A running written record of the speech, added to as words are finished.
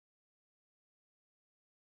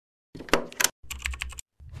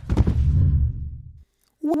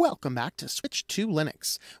Welcome back to Switch to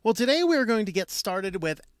Linux. Well, today we're going to get started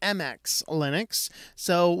with MX Linux.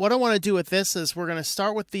 So what I want to do with this is we're going to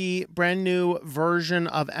start with the brand new version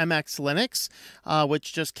of MX Linux,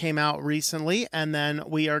 which just came out recently, and then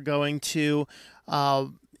we are going to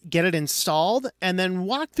get it installed and then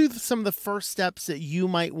walk through some of the first steps that you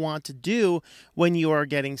might want to do when you are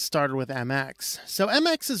getting started with MX. So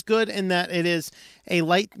MX is good in that it is a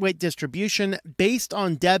lightweight distribution based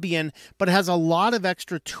on Debian, but it has a lot of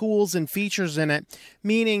extra tools and features in it,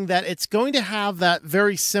 meaning that it's going to have that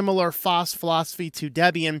very similar FOSS philosophy to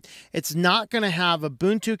Debian. It's not going to have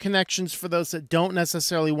Ubuntu connections for those that don't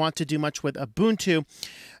necessarily want to do much with Ubuntu,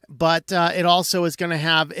 but it also is going to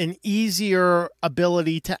have an easier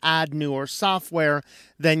ability to add newer software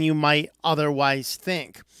than you might otherwise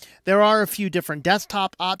think. There are a few different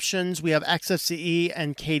desktop options. We have XFCE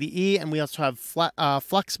and KDE, and we also have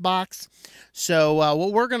Flexbox. So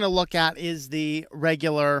what we're going to look at is the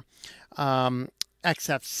regular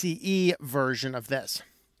XFCE version of this.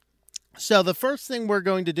 So the first thing we're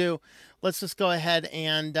going to do, let's just go ahead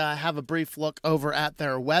and have a brief look over at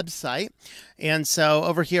their website. And so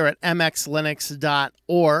over here at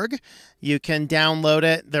mxlinux.org, you can download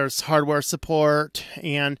it. There's hardware support,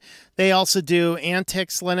 and they also do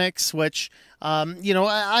Antix Linux, which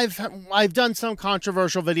I've done some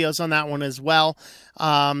controversial videos on that one as well.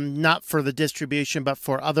 Not for the distribution, but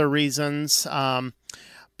for other reasons.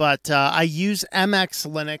 But I use MX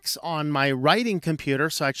Linux on my writing computer,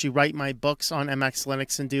 so I actually write my books on MX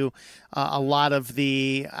Linux and do a lot of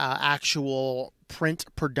the actual print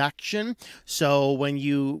production. So when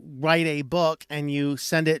you write a book and you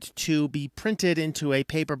send it to be printed into a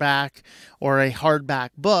paperback or a hardback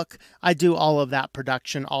book, I do all of that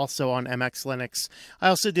production also on MX Linux. I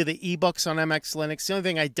also do the ebooks on MX Linux. The only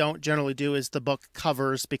thing I don't generally do is the book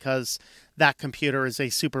covers, because that computer is a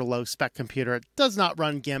super low spec computer. It does not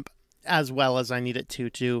run GIMP as well as I need it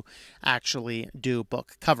to actually do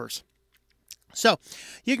book covers. So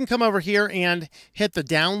you can come over here and hit the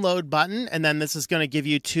download button, and then this is going to give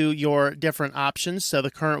you to your different options. So the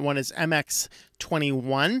current one is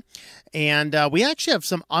MX21, and we actually have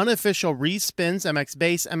some unofficial respins: MX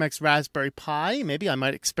Base, MX Raspberry Pi. Maybe I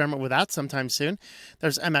might experiment with that sometime soon.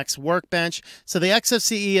 There's MX Workbench. So the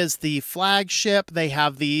XFCE is the flagship. They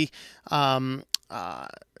have the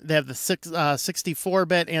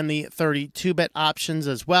 64-bit and the 32-bit options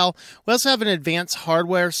as well. We also have an advanced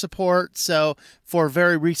hardware support. So for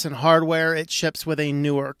very recent hardware, it ships with a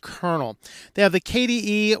newer kernel. They have the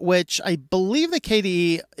KDE, which I believe the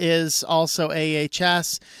KDE is also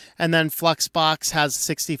AHS, and then Flexbox has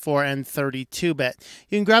 64 and 32-bit.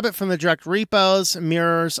 You can grab it from the direct repos,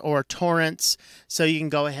 mirrors, or torrents, so you can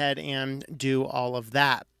go ahead and do all of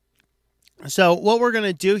that. So what we're going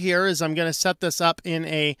to do here is I'm going to set this up in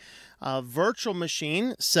a virtual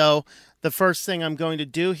machine. So the first thing I'm going to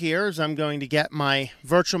do here is I'm going to get my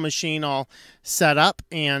virtual machine all set up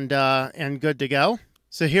and good to go.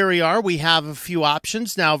 So here we are. We have a few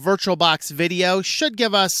options. Now, VirtualBox Video should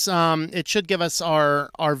give us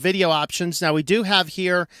our video options. Now, we do have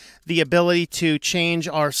here the ability to change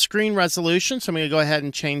our screen resolution. So I'm going to go ahead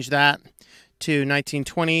and change that to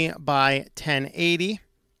 1920 by 1080.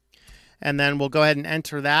 And then we'll go ahead and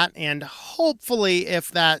enter that. And hopefully,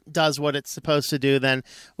 if that does what it's supposed to do, then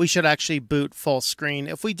we should actually boot full screen.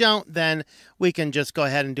 If we don't, then we can just go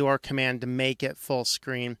ahead and do our command to make it full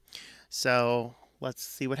screen. So let's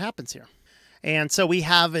see what happens here. And so we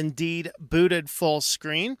have indeed booted full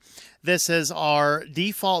screen. This is our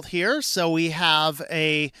default here. So we have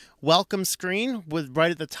a welcome screen with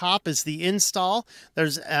right at the top is the install.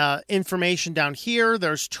 There's information down here.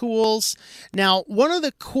 There's tools. Now, one of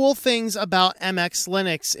the cool things about MX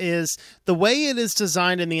Linux is the way it is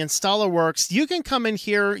designed and the installer works. You can come in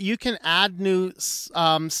here. You can add new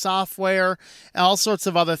software, all sorts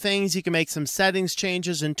of other things. You can make some settings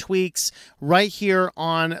changes and tweaks right here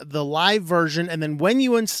on the live version. And then when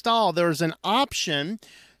you install, there's an option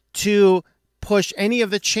to push any of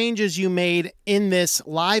the changes you made in this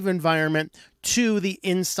live environment to the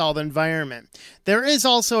installed environment. There is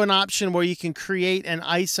also an option where you can create an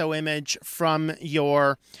ISO image from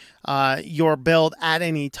your build at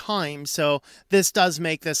any time. So this does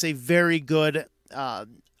make this a very good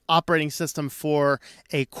operating system for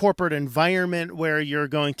a corporate environment where you're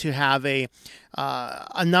going to have a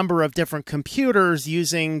number of different computers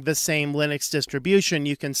using the same Linux distribution.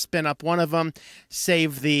 You can spin up one of them,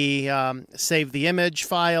 save the image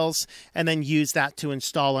files, and then use that to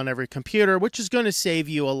install on every computer, which is going to save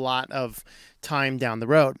you a lot of time down the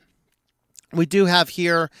road. We do have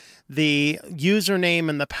here the username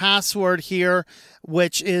and the password here,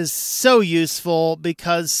 which is so useful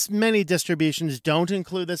because many distributions don't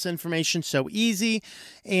include this information so easy,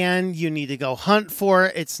 and you need to go hunt for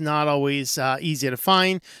it. It's not always easy to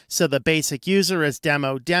find. So the basic user is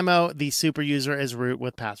demo. The super user is root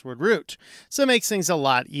with password root. So it makes things a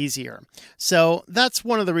lot easier. So that's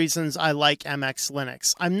one of the reasons I like MX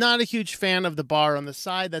Linux. I'm not a huge fan of the bar on the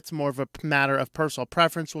side. That's more of a matter of personal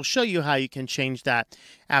preference. We'll show you how you can change that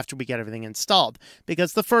after we get everything installed,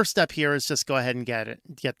 because the first step here is just go ahead and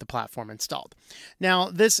get the platform installed. Now,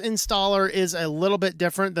 this installer is a little bit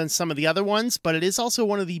different than some of the other ones, but it is also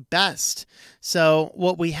one of the best. So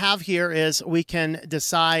what we have here is we can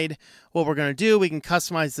decide what we're going to do. We can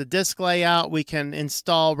customize the disk layout. We can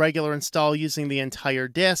regular install using the entire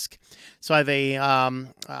disk. So I have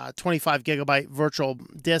a 25 gigabyte virtual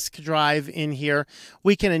disk drive in here.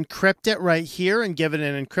 We can encrypt it right here and give it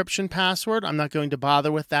an encryption password. I'm not going to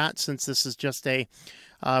bother with that since this is just a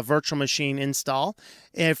virtual machine install.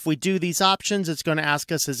 If we do these options, it's going to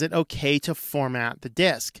ask us, is it okay to format the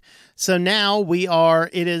disk? So now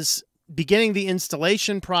it is beginning the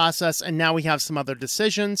installation process, and now we have some other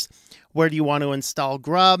decisions. Where do you want to install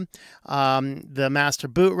Grub, the master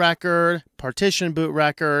boot record, partition boot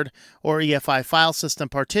record, or EFI file system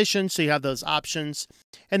partition? So you have those options.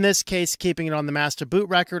 In this case, keeping it on the master boot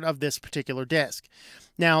record of this particular disk.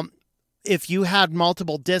 Now, if you had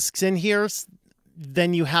multiple disks in here,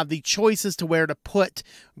 then you have the choice as to where to put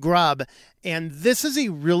Grub. And this is a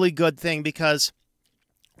really good thing because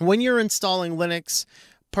when you're installing Linux,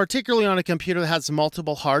 particularly on a computer that has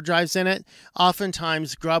multiple hard drives in it,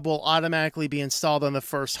 oftentimes Grub will automatically be installed on the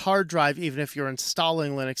first hard drive, even if you're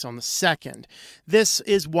installing Linux on the second. This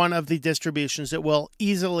is one of the distributions that will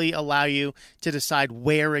easily allow you to decide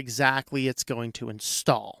where exactly it's going to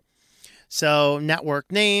install. So network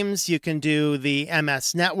names, you can do the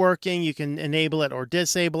MS networking, you can enable it or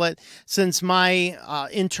disable it. Since my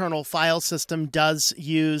internal file system does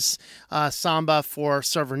use Samba for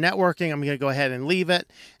server networking, I'm going to go ahead and leave it,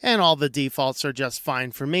 and all the defaults are just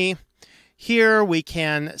fine for me. Here we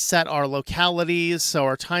can set our localities, so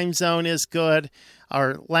our time zone is good,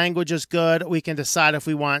 our language is good. We can decide if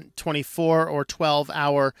we want 24 or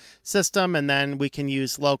 12-hour system, and then we can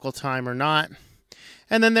use local time or not.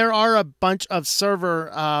 And then there are a bunch of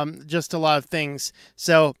server, just a lot of things.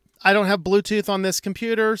 So I don't have Bluetooth on this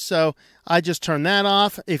computer, so I just turn that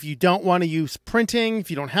off. If you don't want to use printing, if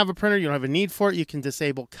you don't have a printer, you don't have a need for it, you can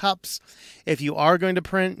disable cups. If you are going to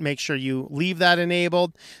print, make sure you leave that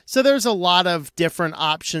enabled. So there's a lot of different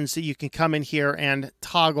options that you can come in here and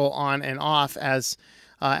toggle on and off as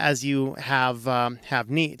you have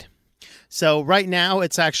need. So right now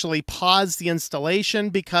it's actually paused the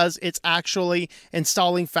installation because it's actually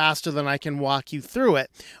installing faster than I can walk you through it,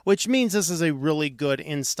 which means this is a really good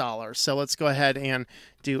installer. So let's go ahead and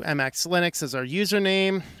do MX Linux as our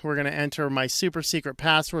username. We're going to enter my super secret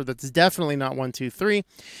password that's definitely not 123.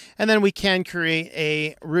 And then we can create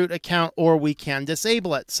a root account, or we can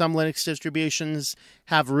disable it. Some Linux distributions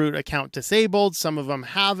have root account disabled. Some of them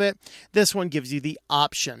have it. This one gives you the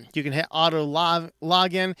option. You can hit auto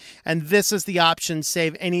login, and this is the option,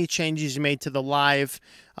 save any changes you made to the live,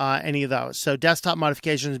 any of those. So desktop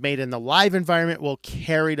modifications made in the live environment will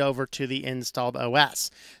carry it over to the installed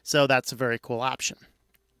OS. So that's a very cool option.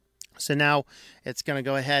 So now it's going to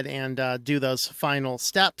go ahead and do those final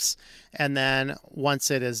steps. And then once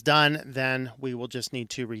it is done, then we will just need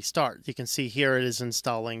to restart. You can see here it is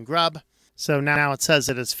installing Grub. So now it says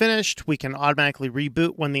it is finished. We can automatically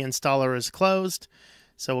reboot when the installer is closed.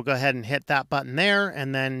 So we'll go ahead and hit that button there.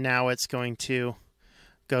 And then now it's going to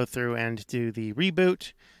go through and do the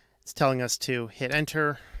reboot. It's telling us to hit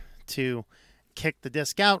enter to kick the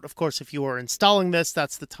disk out. Of course, if you are installing this,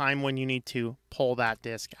 that's the time when you need to pull that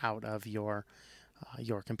disk out of your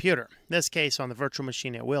computer. In this case, on the virtual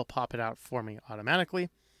machine, it will pop it out for me automatically.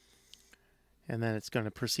 And then it's going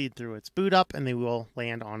to proceed through its boot up, and they will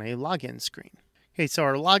land on a login screen. Okay, so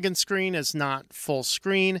our login screen is not full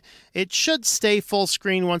screen. It should stay full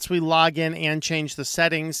screen once we log in and change the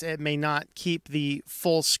settings. It may not keep the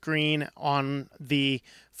full screen on the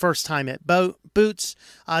first time it boots,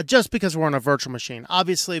 just because we're on a virtual machine.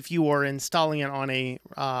 Obviously, if you were installing it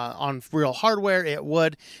on real hardware, it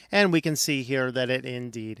would, and we can see here that it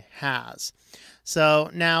indeed has. So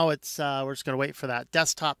now it's we're just going to wait for that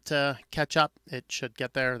desktop to catch up. It should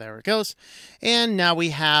get there. There it goes. And now we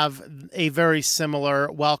have a very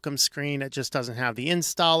similar welcome screen. It just doesn't have the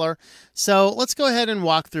installer. So let's go ahead and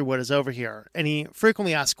walk through what is over here. Any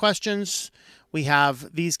frequently asked questions, we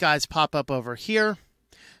have these guys pop up over here.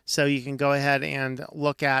 So you can go ahead and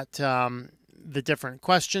look at the different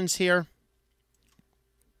questions here.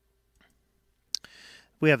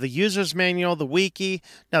 We have the user's manual, the wiki.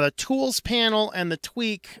 Now the tools panel and the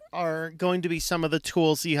tweak are going to be some of the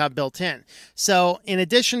tools that you have built in. So in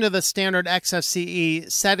addition to the standard XFCE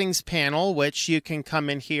settings panel, which you can come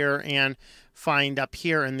in here and find up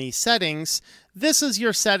here in the settings, this is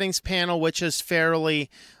your settings panel, which is fairly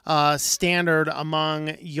standard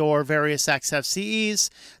among your various XFCEs.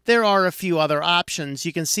 There are a few other options.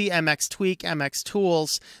 You can see MX Tweak, MX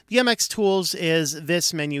Tools. The MX Tools is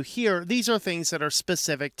this menu here. These are things that are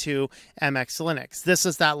specific to MX Linux. This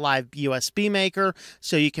is that live USB maker,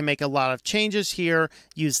 so you can make a lot of changes here.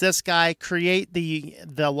 Use this guy, create the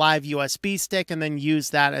live USB stick, and then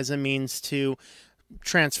use that as a means to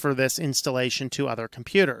transfer this installation to other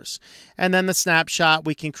computers. And then the snapshot,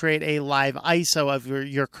 we can create a live ISO of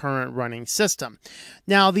your current running system.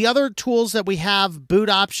 Now, the other tools that we have, boot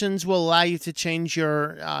options will allow you to change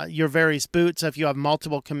your various boots. If you have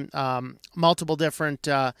multiple different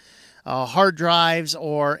hard drives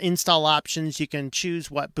or install options, you can choose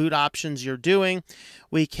what boot options you're doing.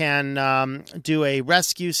 We can do a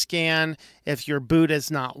rescue scan. If your boot is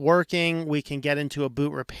not working, we can get into a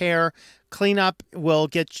boot repair. Cleanup will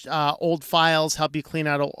get old files, help you clean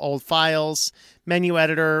out old files. Menu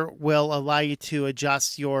editor will allow you to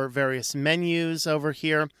adjust your various menus over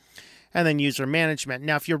here. And then user management.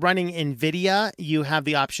 Now, if you're running NVIDIA, you have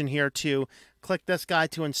the option here to click this guy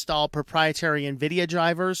to install proprietary NVIDIA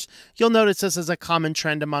drivers. You'll notice this is a common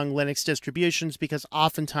trend among Linux distributions because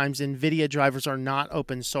oftentimes NVIDIA drivers are not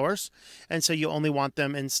open source, and so you only want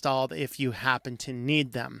them installed if you happen to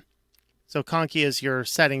need them. So Conky is your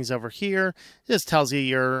settings over here. This tells you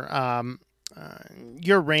your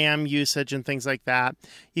RAM usage and things like that.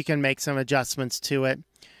 You can make some adjustments to it.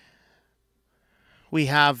 We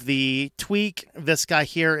have the tweak. This guy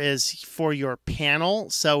here is for your panel.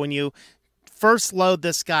 So when you first load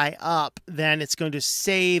this guy up, then it's going to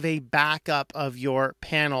save a backup of your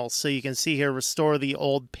panel. So you can see here, restore the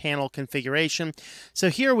old panel configuration. So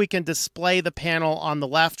here we can display the panel on the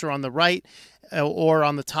left or on the right, or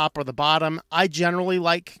on the top or the bottom. I generally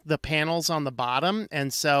like the panels on the bottom,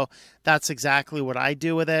 and so that's exactly what I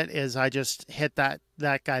do with it, is I just hit that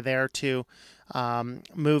guy there to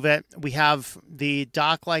move it. We have the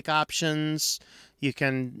dock-like options. You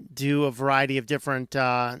can do a variety of different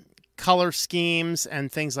color schemes and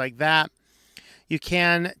things like that. You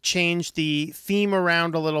can change the theme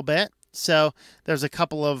around a little bit. So there's a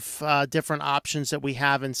couple of different options that we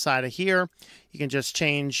have inside of here. You can just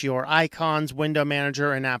change your icons, window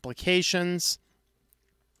manager, and applications.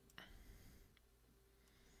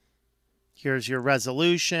 Here's your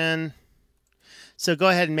resolution. So go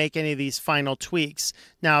ahead and make any of these final tweaks.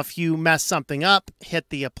 Now, if you mess something up, hit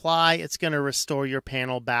the apply. It's going to restore your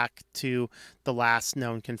panel back to the last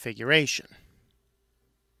known configuration.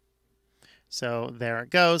 So there it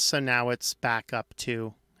goes. So now it's back up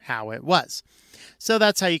to how it was. So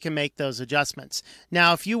that's how you can make those adjustments.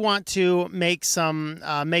 Now, if you want to make some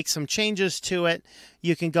changes to it,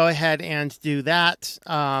 you can go ahead and do that.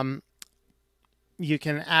 You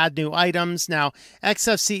can add new items. Now,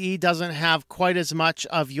 XFCE doesn't have quite as much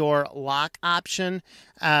of your lock option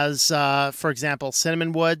as, for example,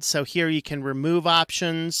 Cinnamon would. So here you can remove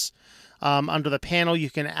options. Under the panel, you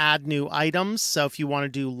can add new items. So if you want to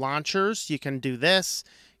do launchers, you can do this.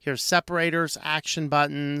 Here's separators, action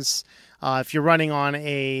buttons. If you're running on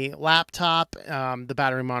a laptop, the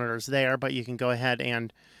battery monitor is there, but you can go ahead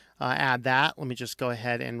and add that. Let me just go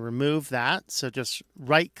ahead and remove that. So just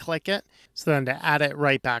right-click it. So then to add it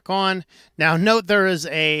right back on. Now note there is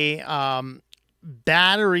a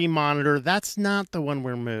battery monitor. That's not the one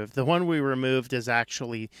we removed. The one we removed is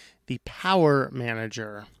actually the power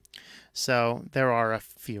manager. So there are a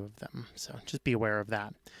few of them. So just be aware of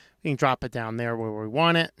that. We can drop it down there where we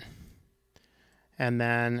want it. And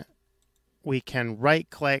then we can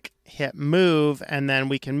right-click, hit move, and then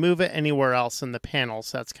we can move it anywhere else in the panel.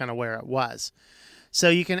 So that's kind of where it was. So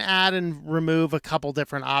you can add and remove a couple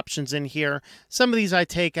different options in here. Some of these I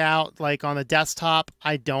take out, like on the desktop,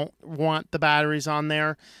 I don't want the batteries on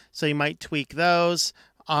there. So you might tweak those.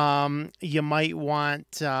 You might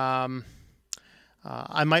want, I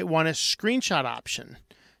might want a screenshot option.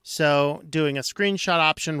 So doing a screenshot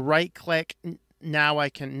option, right-click. Now I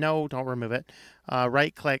can, no, don't remove it.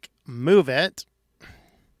 Right-click, move it.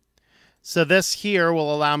 So this here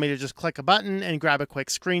will allow me to just click a button and grab a quick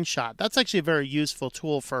screenshot. That's actually a very useful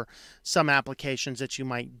tool for some applications that you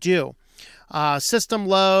might do. System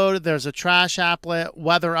load, there's a trash applet,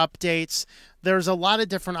 weather updates. There's a lot of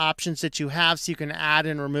different options that you have, so you can add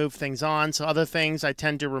and remove things on. So other things, I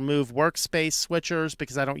tend to remove workspace switchers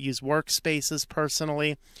because I don't use workspaces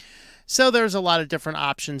personally. So there's a lot of different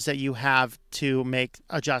options that you have to make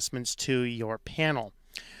adjustments to your panel.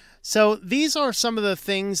 So these are some of the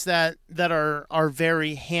things that are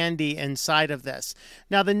very handy inside of this.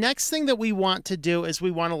 Now the next thing that we want to do is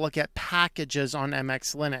we want to look at packages on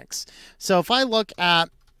MX Linux. So if I look at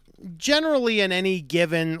generally in any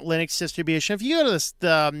given Linux distribution, if you go to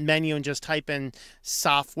the menu and just type in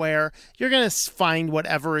software, you're going to find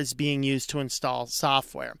whatever is being used to install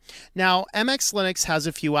software. Now, MX Linux has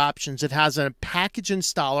a few options. It has a package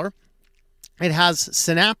installer. It has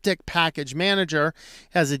Synaptic Package Manager,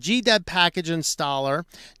 it has a GDEB package installer.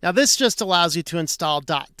 Now this just allows you to install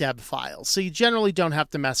 .deb files, so you generally don't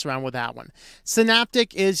have to mess around with that one.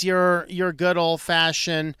 Synaptic is your good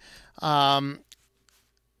old-fashioned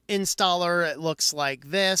installer. It looks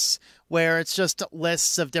like this, where it's just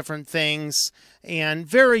lists of different things and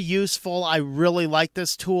very useful. I really like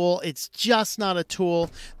this tool. It's just not a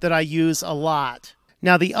tool that I use a lot.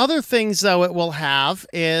 Now, the other things, though, it will have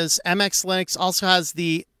is MX Linux also has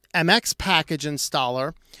the MX package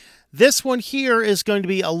installer. This one here is going to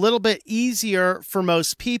be a little bit easier for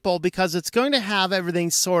most people because it's going to have everything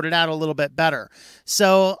sorted out a little bit better.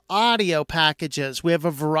 So audio packages, we have a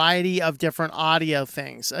variety of different audio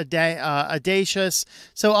things. Audacious,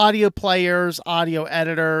 so audio players, audio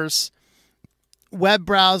editors, web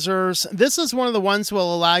browsers. This is one of the ones that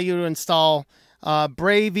will allow you to install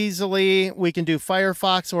Brave easily. We can do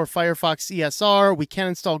Firefox or Firefox ESR. We can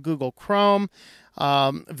install Google Chrome.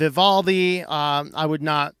 Vivaldi. I would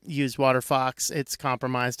not use WaterFox. It's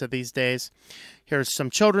compromised these days. Here's some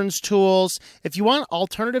children's tools. If you want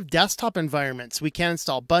alternative desktop environments, we can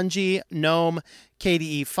install Bungie, GNOME,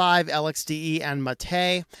 KDE5, LXDE, and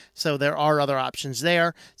Mate. So there are other options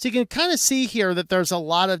there. So you can kind of see here that there's a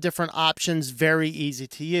lot of different options, very easy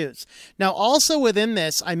to use. Now, also within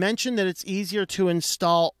this, I mentioned that it's easier to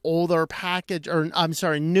install newer packages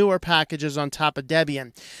on top of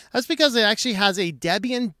Debian. That's because it actually has a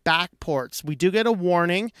Debian backports. We do get a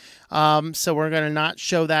warning, so we're going to not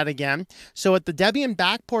show that again. So what the Debian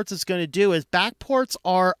backports is going to do is backports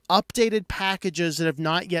are updated packages that have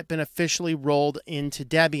not yet been officially rolled into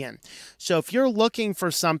Debian. So if you're looking for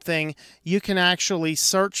something, you can actually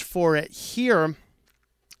search for it here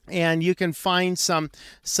and you can find some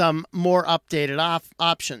more updated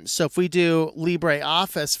options. So if we do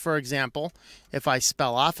LibreOffice, for example, if I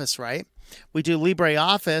spell office right, we do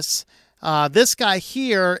LibreOffice. This guy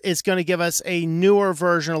here is going to give us a newer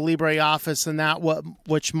version of LibreOffice than that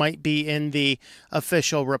which might be in the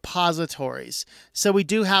official repositories. So we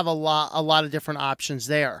do have a lot of different options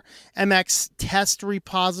there. MX test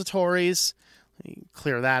repositories, let me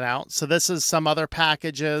clear that out. So this is some other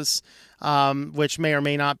packages which may or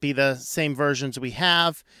may not be the same versions we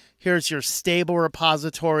have. Here's your stable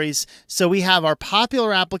repositories. So we have our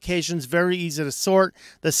popular applications, very easy to sort,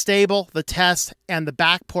 the stable, the test, and the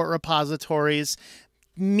backport repositories,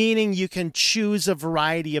 meaning you can choose a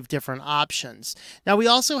variety of different options. Now we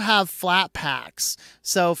also have Flatpaks.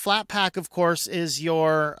 So Flatpak, of course, is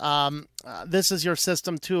your, this is your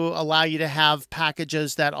system to allow you to have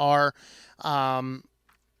packages that are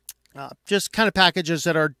just kind of packages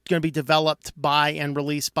that are going to be developed by and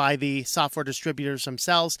released by the software distributors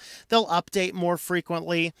themselves. They'll update more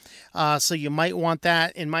frequently, so you might want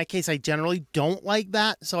that. In my case, I generally don't like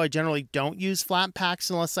that, so I generally don't use Flatpaks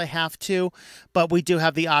unless I have to, but we do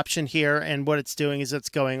have the option here, and what it's doing is it's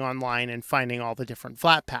going online and finding all the different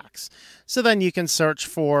Flatpaks. So then you can search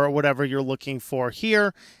for whatever you're looking for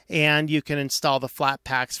here, and you can install the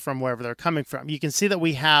Flatpaks from wherever they're coming from. You can see that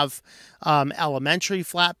we have elementary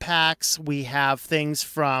Flatpaks. We have things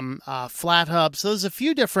from FlatHub. So there's a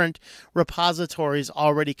few different repositories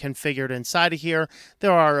already configured inside of here.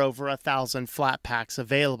 There are over 1,000 Flatpaks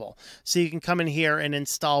available. So you can come in here and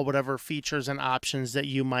install whatever features and options that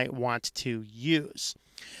you might want to use.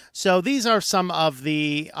 So these are some of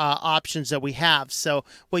the options that we have. So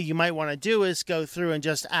what you might want to do is go through and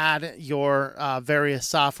just add your various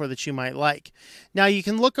software that you might like. Now you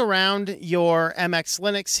can look around your MX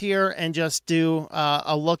Linux here and just do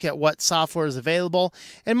a look at what software is available.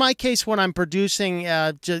 In my case, when I'm producing,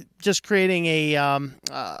 just creating a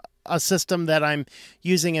system that I'm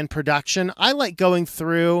using in production, I like going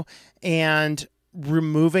through and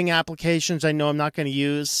removing applications I know I'm not going to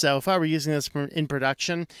use. So if I were using this in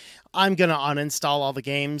production, I'm going to uninstall all the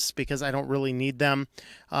games because I don't really need them.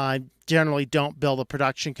 I generally don't build a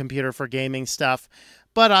production computer for gaming stuff,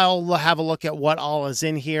 but I'll have a look at what all is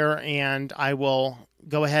in here and I will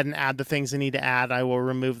go ahead and add the things I need to add. I will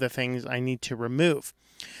remove the things I need to remove.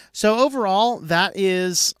 So overall, that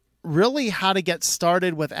is really how to get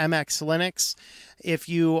started with MX Linux. If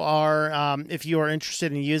you are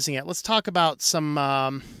interested in using it, let's talk about some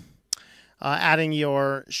adding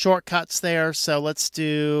your shortcuts there. So let's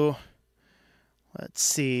Let's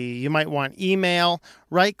see, you might want email.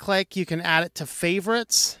 Right click, you can add it to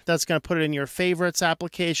favorites. That's going to put it in your favorites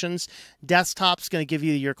applications. Desktop's going to give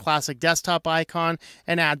you your classic desktop icon,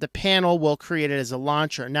 and add the panel will create it as a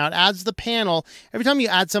launcher. Now it adds the panel. Every time you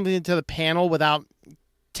add something to the panel without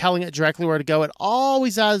telling it directly where to go, it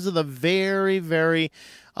always adds to the very, very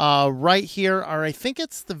right here, or I think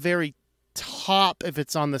it's the very top if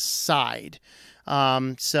it's on the side.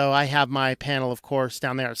 So I have my panel, of course,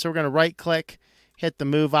 down there. So we're going to right click, hit the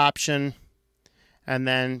move option, and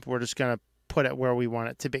then we're just going to put it where we want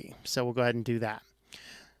it to be. So we'll go ahead and do that.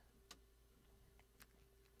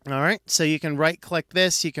 All right, so you can right click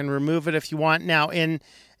this, you can remove it if you want. Now in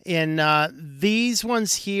these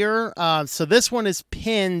ones here, so this one is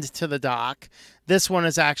pinned to the dock. This one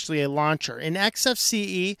is actually a launcher. In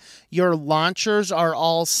XFCE, your launchers are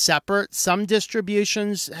all separate. Some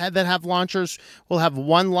distributions that have launchers will have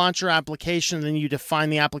one launcher application, then you define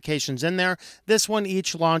the applications in there. This one,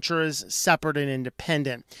 each launcher is separate and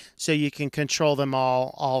independent, so you can control them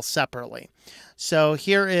all separately. So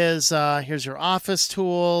here is here's your office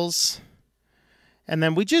tools. And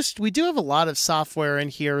then we do have a lot of software in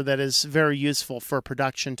here that is very useful for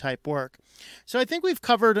production type work. So I think we've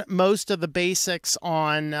covered most of the basics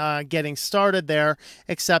on getting started there,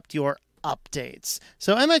 except your updates.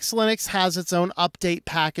 So MX Linux has its own update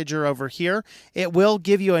packager over here. It will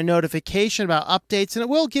give you a notification about updates, and it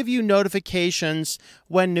will give you notifications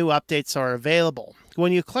when new updates are available.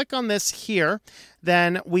 When you click on this here,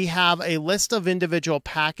 then we have a list of individual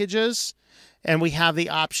packages, and we have the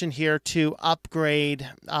option here to upgrade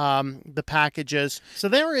the packages. So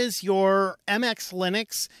there is your MX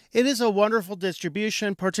Linux. It is a wonderful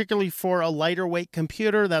distribution, particularly for a lighter weight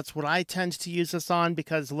computer. That's what I tend to use this on,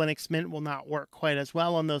 because Linux Mint will not work quite as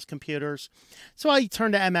well on those computers. So I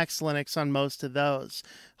turn to MX Linux on most of those.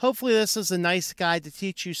 Hopefully this is a nice guide to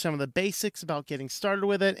teach you some of the basics about getting started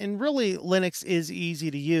with it. And really, Linux is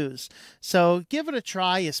easy to use. So give it a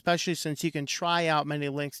try, especially since you can try out many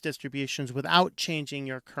Linux distributions without changing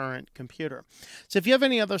your current computer. So if you have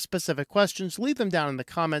any other specific questions, leave them down in the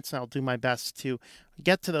comments, and I'll do my best to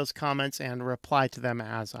get to those comments and reply to them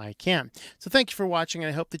as I can. So thank you for watching,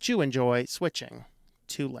 and I hope that you enjoy switching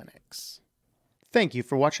to Linux. Thank you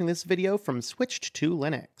for watching this video from Switched to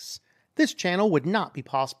Linux. This channel would not be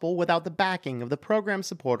possible without the backing of the program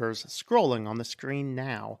supporters scrolling on the screen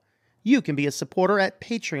now. You can be a supporter at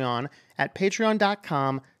Patreon at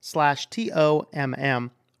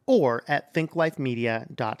patreon.com/TOMM or at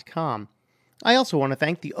thinklifemedia.com. I also want to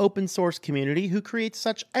thank the open source community who creates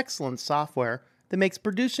such excellent software that makes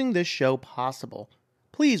producing this show possible.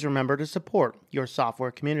 Please remember to support your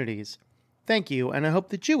software communities. Thank you, and I hope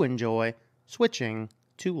that you enjoy switching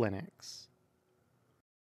to Linux.